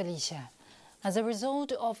much, Felicia. As a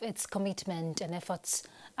result of its commitment and efforts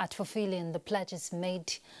at fulfilling the pledges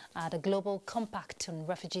made at the Global Compact on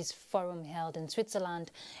Refugees Forum held in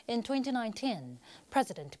Switzerland in 2019,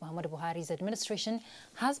 President Muhammadu Buhari's administration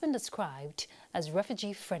has been described as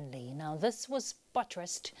refugee-friendly. Now, this was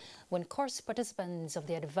buttressed when course participants of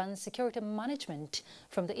the Advanced Security Management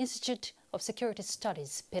from the Institute of Security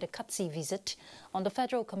Studies paid a courtesy visit on the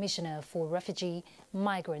Federal Commissioner for Refugee,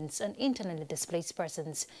 Migrants and Internally Displaced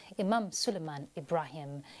Persons, Imam Suleiman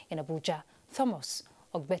Ibrahim, in Abuja. Thomas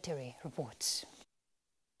Ogbetere reports.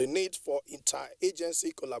 The need for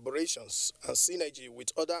inter-agency collaborations and synergy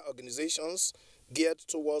with other organizations geared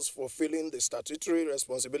towards fulfilling the statutory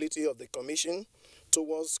responsibility of the Commission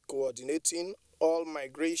towards coordinating all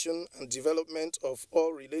migration and development of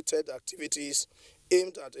all related activities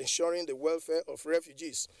aimed at ensuring the welfare of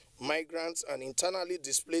refugees, migrants and internally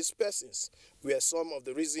displaced persons were some of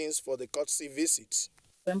the reasons for the courtesy visit.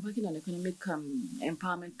 We're embarking on economic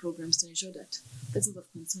empowerment programs to ensure that persons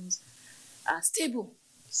of concerns are stable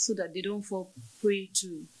so that they don't fall prey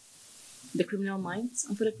to the criminal minds.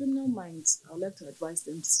 And for the criminal minds, I would like to advise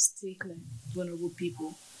them to stay clear of vulnerable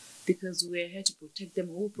people because we're here to protect them,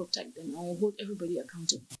 we'll protect them, and we'll hold everybody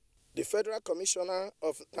accountable. The Federal Commissioner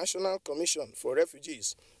of National Commission for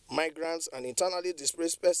Refugees, Migrants and Internally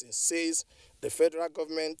Displaced Persons says the federal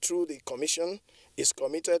government, through the Commission, is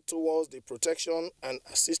committed towards the protection and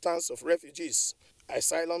assistance of refugees,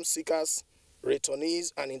 asylum seekers,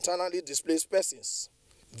 returnees and internally displaced persons.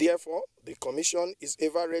 Therefore, the Commission is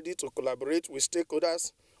ever ready to collaborate with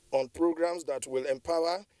stakeholders on programs that will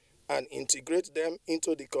empower and integrate them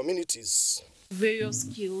into the communities. Various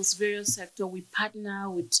skills, various sectors, we partner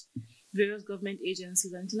with various government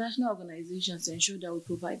agencies and international organizations to ensure that we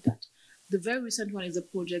provide that. The very recent one is the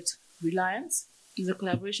project Reliance. It's a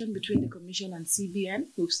collaboration between the Commission and CBN,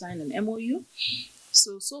 who've signed an MOU.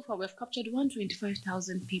 So far, we've captured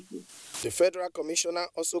 125,000 people. The Federal Commissioner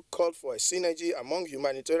also called for a synergy among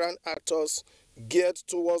humanitarian actors geared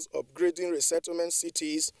towards upgrading resettlement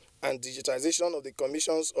cities and digitization of the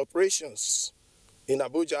Commission's operations. In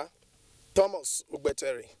Abuja, Thomas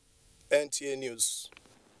Ugbeteri, NTA News.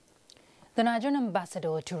 The Nigerian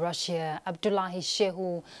ambassador to Russia, Abdullahi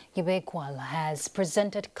Shehu Yebekwal, has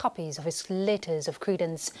presented copies of his letters of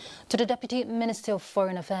credence to the Deputy Minister of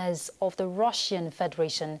Foreign Affairs of the Russian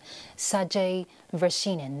Federation, Sergei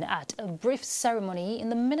Vershinin, at a brief ceremony in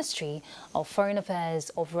the Ministry of Foreign Affairs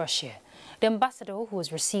of Russia. The ambassador, who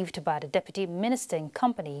was received by the Deputy Minister in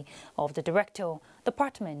company of the Director,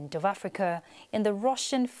 Department of Africa in the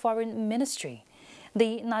Russian Foreign Ministry.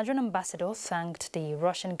 The Nigerian ambassador thanked the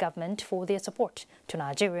Russian government for their support to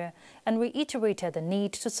Nigeria and reiterated the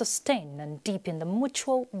need to sustain and deepen the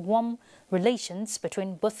mutual warm relations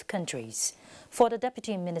between both countries. For the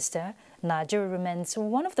Deputy Minister, Nigeria remains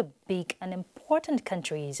one of the big and important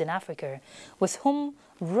countries in Africa with whom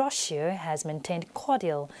Russia has maintained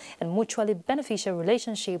cordial and mutually beneficial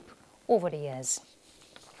relationship over the years.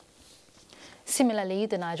 Similarly,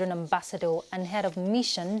 the Nigerian ambassador and head of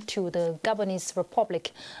mission to the Gabonese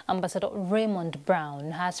Republic, Ambassador Raymond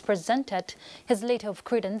Brown, has presented his letter of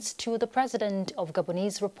credence to the President of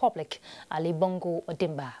Gabonese Republic, Ali Bongo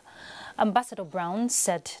Ondimba. Ambassador Brown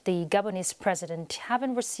said the Gabonese president,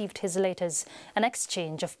 having received his letters, an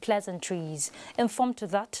exchange of pleasantries, informed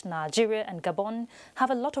that Nigeria and Gabon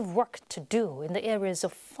have a lot of work to do in the areas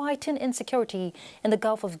of fighting insecurity in the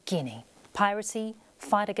Gulf of Guinea, piracy,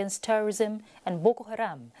 fight against terrorism and Boko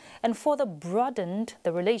Haram, and further broadened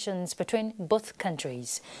the relations between both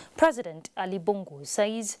countries. President Ali Bongo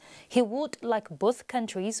says he would like both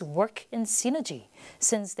countries work in synergy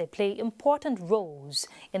since they play important roles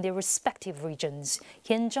in their respective regions.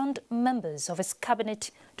 He enjoined members of his cabinet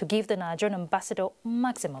to give the Nigerian ambassador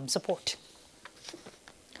maximum support.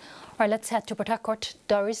 All right, let's head to Port Harcourt.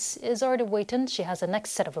 Doris is already waiting. She has the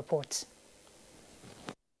next set of reports.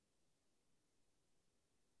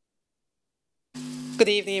 Good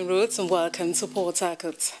evening, Ruth, and welcome to Port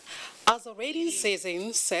Harcourt. As the rainy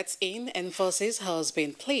season sets in, emphasis has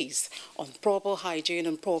been placed on proper hygiene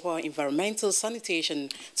and proper environmental sanitation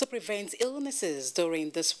to prevent illnesses during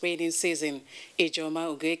this rainy season.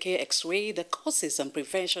 Ijoma Ugeke x-rayed the causes and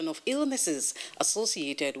prevention of illnesses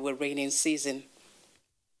associated with rainy season.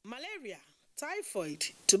 Malaria, typhoid,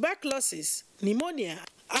 tuberculosis, pneumonia,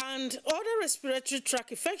 and other respiratory tract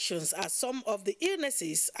infections are some of the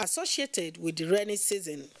illnesses associated with the rainy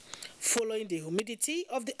season. Following the humidity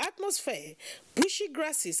of the atmosphere, bushy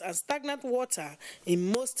grasses and stagnant water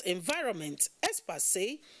in most environments, experts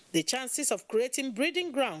say the chances of creating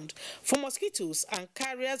breeding ground for mosquitoes and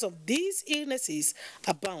carriers of these illnesses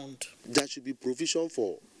abound. There should be provision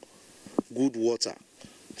for good water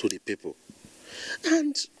to the people.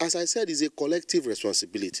 And as I said, it's a collective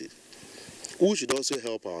responsibility. We should also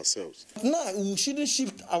help ourselves. Now, we shouldn't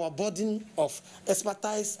shift our burden of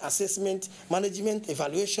expertise, assessment, management,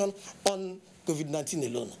 evaluation on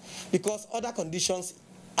COVID-19 alone, because other conditions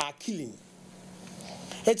are killing.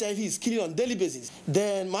 HIV is killing on a daily basis.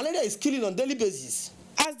 Then malaria is killing on a daily basis.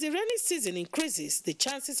 As the rainy season increases the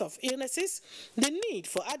chances of illnesses, the need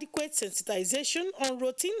for adequate sensitization on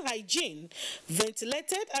routine hygiene,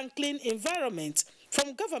 ventilated and clean environment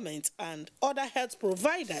from government and other health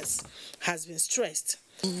providers has been stressed.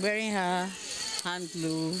 Wearing her hand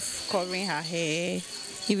gloves, covering her hair,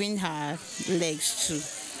 even her legs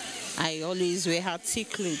too. I always wear her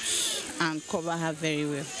thick clothes and cover her very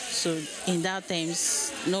well. So in that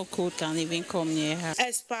times, no cold can even come near her.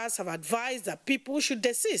 Experts have advised that people should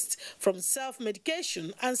desist from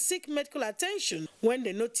self-medication and seek medical attention when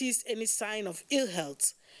they notice any sign of ill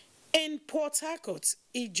health. In Port Harcourt,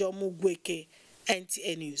 Ijomu Gweke,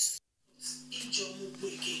 NTA News.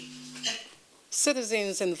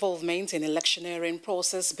 Citizens' involvement in electioneering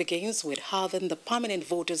process begins with having the permanent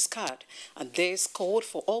voters card, and this called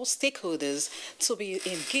for all stakeholders to be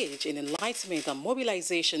engaged in enlightenment and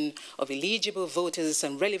mobilization of eligible voters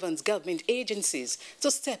and relevant government agencies to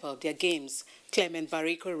step up their games. Clement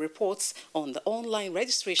Bariko reports on the online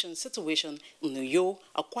registration situation in Uyo,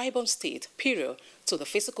 Akwa Ibom State, period to the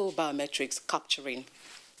physical biometrics capturing.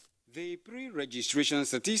 The pre-registration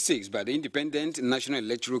statistics by the Independent National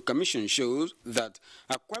Electoral Commission shows that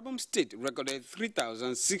Akwa Ibom State recorded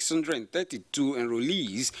 3,632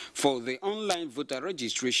 enrollees for the online voter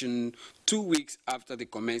registration 2 weeks after the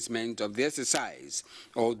commencement of the exercise,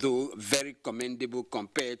 although very commendable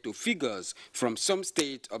compared to figures from some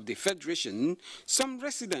states of the Federation. Some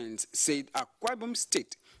residents said Akwa Ibom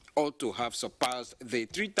State ought to have surpassed the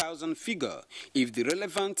 3,000 figure if the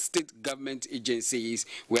relevant state government agencies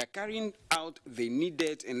were carrying out the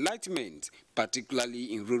needed enlightenment,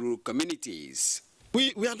 particularly in rural communities.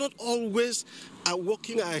 We are not always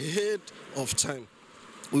working ahead of time.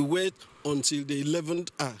 We wait until the 11th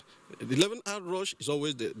hour. The 11th hour rush is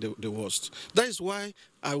always the worst. That is why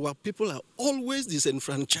our people are always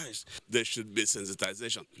disenfranchised. There should be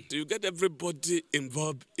sensitization. You get everybody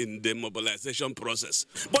involved in the mobilization process.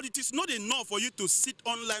 But it is not enough for you to sit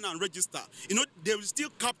online and register. You know, they will still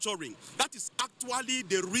capturing. That is actually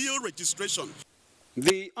the real registration.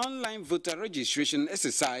 The online voter registration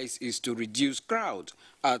exercise is to reduce crowd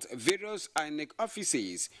at various INEC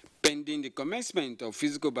offices pending the commencement of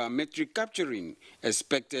physical biometric capturing,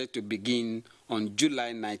 expected to begin on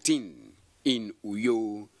July 19. In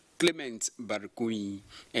Uyo, Clement Barkui,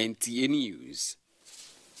 NTA News.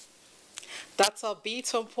 That's our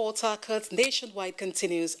beat on Port Harcourt. Nationwide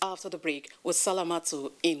continues after the break with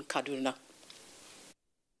Salamatu in Kaduna.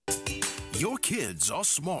 Your kids are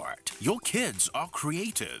smart. Your kids are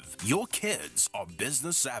creative. Your kids are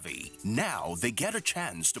business savvy. Now they get a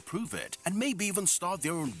chance to prove it and maybe even start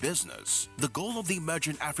their own business. The goal of the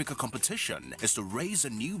Emerging Africa competition is to raise a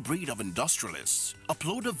new breed of industrialists.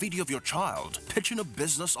 Upload a video of your child pitching a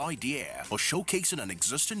business idea or showcasing an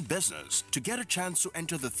existing business to get a chance to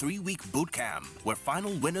enter the 3-week boot camp where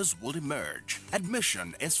final winners will emerge.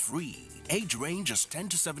 Admission is free. Age range is 10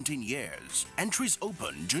 to 17 years. Entries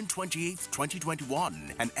open June 28th,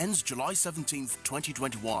 2021 and ends July 17th,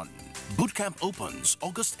 2021. Bootcamp opens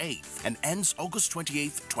August 8th and ends August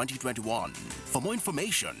 28th, 2021. For more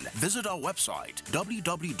information, visit our website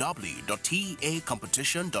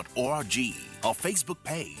www.teacompetition.org, our Facebook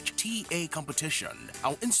page, TA Competition,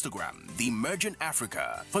 our Instagram, The Emerging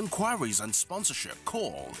Africa. For inquiries and sponsorship,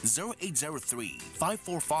 call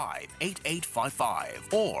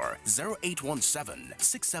 0803-545-8855 or 0817-678-8284.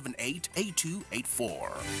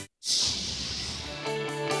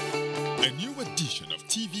 A new edition of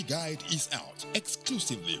TV Guide is out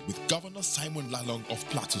exclusively with Governor Simon Lalong of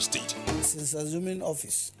Plateau State. Since assuming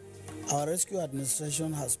office, our rescue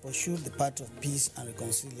administration has pursued the path of peace and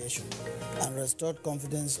reconciliation and restored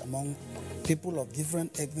confidence among people of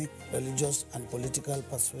different ethnic, religious, and political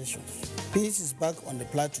persuasions. Peace is back on the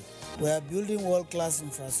plateau. We are building world-class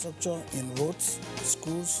infrastructure in roads,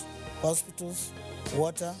 schools, hospitals,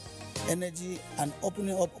 water, energy, and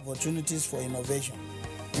opening up opportunities for innovation,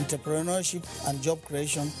 entrepreneurship, and job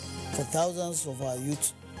creation for thousands of our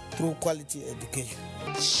youth through quality education.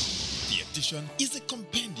 The edition is a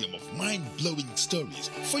compendium of mind-blowing stories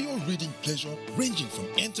for your reading pleasure, ranging from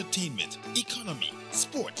entertainment, economy,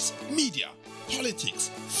 sports, media, politics,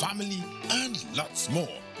 family, and lots more.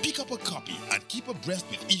 Pick up a copy and keep abreast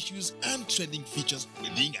with issues and trending features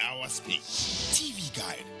within our space. TV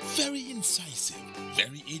Guide, very incisive,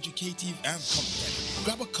 very educative and compelling.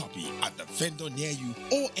 Grab a copy at the vendor near you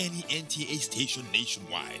or any NTA station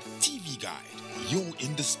nationwide. TV Guide, your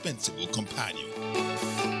indispensable companion.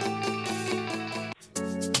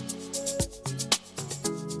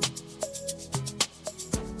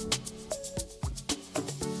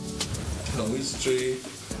 History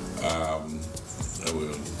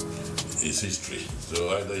is history,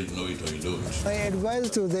 so either you know it or you don't. My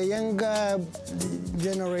advice to the younger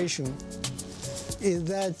generation is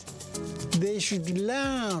that they should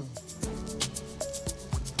learn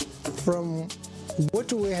from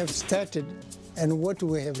what we have started and what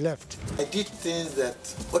we have left. I did things that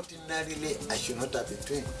ordinarily I should not have been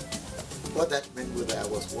doing. What that meant was that I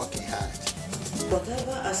was working hard.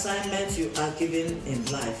 Whatever assignment you are given in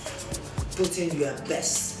life, put in your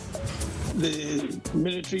best. The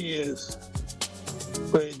military years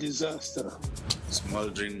were a disaster.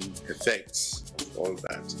 Smoldering effects of all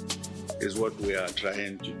that is what we are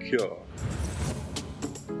trying to cure.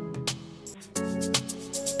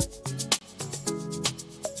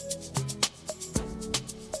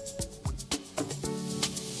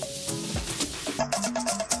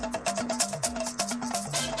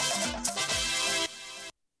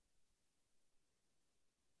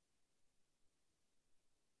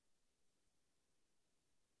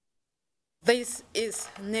 This is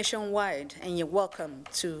Nationwide, and you're welcome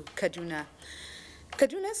to Kaduna.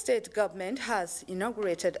 Kaduna State government has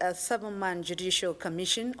inaugurated a 7-man judicial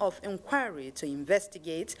commission of inquiry to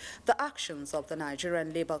investigate the actions of the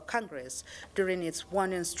Nigerian Labour Congress during its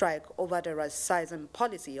warning strike over the right-sizing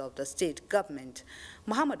policy of the state government.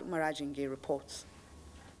 Muhammad Umarajingi reports.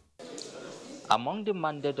 Among the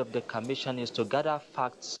mandate of the commission is to gather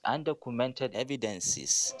facts and documented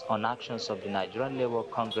evidences on actions of the Nigerian Labour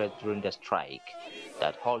Congress during the strike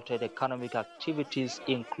that halted economic activities,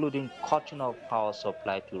 including cutting off power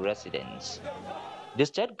supply to residents. The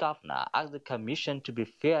state governor asked the commission to be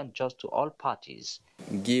fair and just to all parties.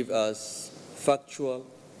 Give us factual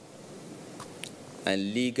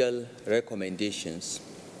and legal recommendations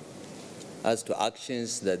as to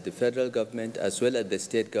actions that the federal government as well as the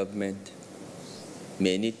state government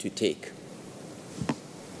may need to take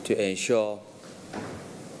to ensure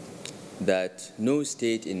that no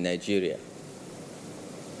state in Nigeria,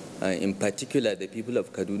 in particular the people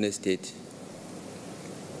of Kaduna State,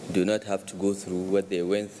 do not have to go through what they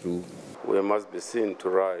went through. We must be seen to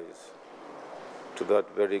rise to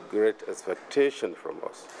that very great expectation from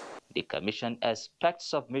us. The commission expects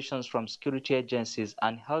submissions from security agencies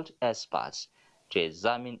and health experts to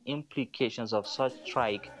examine implications of such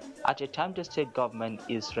strike at a time the state government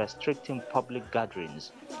is restricting public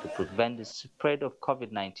gatherings to prevent the spread of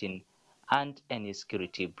COVID-19 and any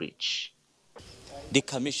security breach. The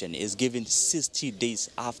commission is given 60 days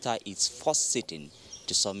after its first sitting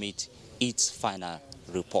to submit its final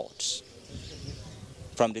report.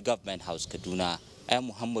 From the Government House, Kaduna, I am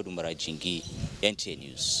Muhammad Umarajingi, NTA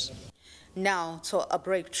News. Now to a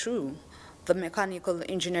breakthrough. The Mechanical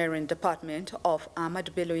Engineering Department of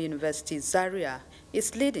Ahmadu Bello University, Zaria,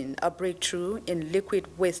 is leading a breakthrough in liquid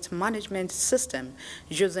waste management system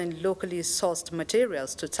using locally sourced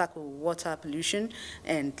materials to tackle water pollution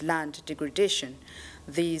and land degradation.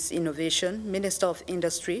 This innovation, Minister of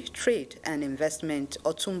Industry, Trade and Investment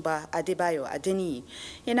Otumba Adebayo Adeniyi,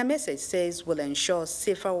 in a message says will ensure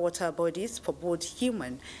safer water bodies for both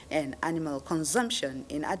human and animal consumption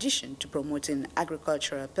in addition to promoting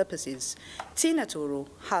agricultural purposes. Tina Toro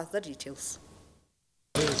has the details.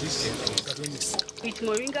 With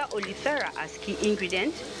Moringa oleifera as key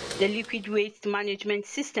ingredient, the liquid waste management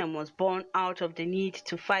system was born out of the need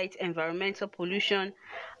to fight environmental pollution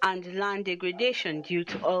and land degradation due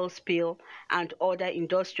to oil spill and other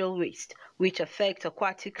industrial waste, which affect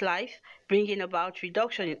aquatic life, bringing about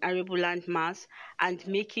reduction in arable land mass and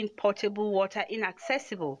making potable water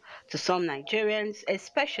inaccessible to some Nigerians,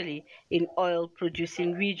 especially in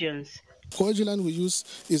oil-producing regions. Coagulant we use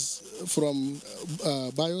is from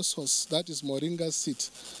biosource, that is moringa seed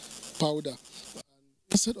powder.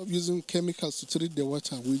 Instead of using chemicals to treat the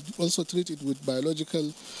water, we also treat it with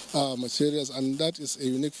biological materials, and that is a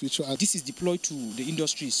unique feature. This is deployed to the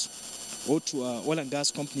industries or to oil and gas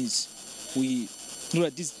companies. We know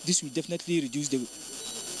that this will definitely reduce the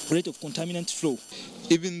rate of contaminant flow.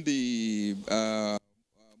 Even the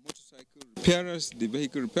motorcycle repairers, the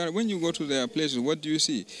vehicle repairers, when you go to their places, what do you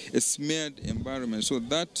see? A smeared environment. So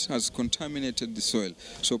that has contaminated the soil.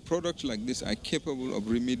 So products like this are capable of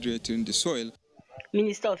remediating the soil.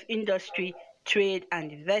 Minister of Industry, Trade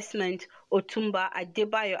and Investment Otumba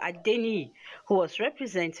Adebayo Adeniyi, who was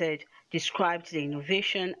represented, described the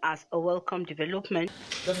innovation as a welcome development.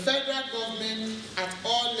 The federal government at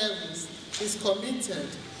all levels is committed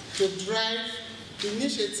to drive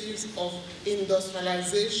initiatives of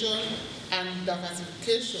industrialization and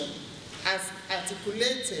diversification as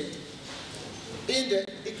articulated in the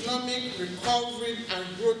Economic Recovery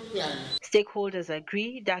and Growth Plan. Stakeholders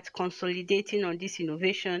agree that consolidating on this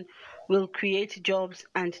innovation will create jobs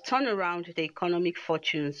and turn around the economic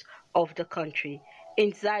fortunes of the country.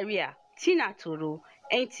 In Zaria, Tina Toro,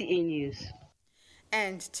 NTA News.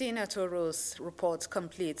 And Tina Toro's report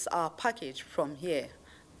completes our package from here.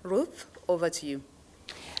 Ruth, over to you.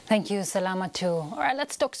 Thank you, Salamatu. All right,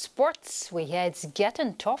 let's talk sports. We hear it's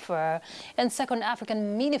getting tougher in Second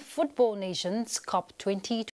African Mini Football Nations Cup 2020.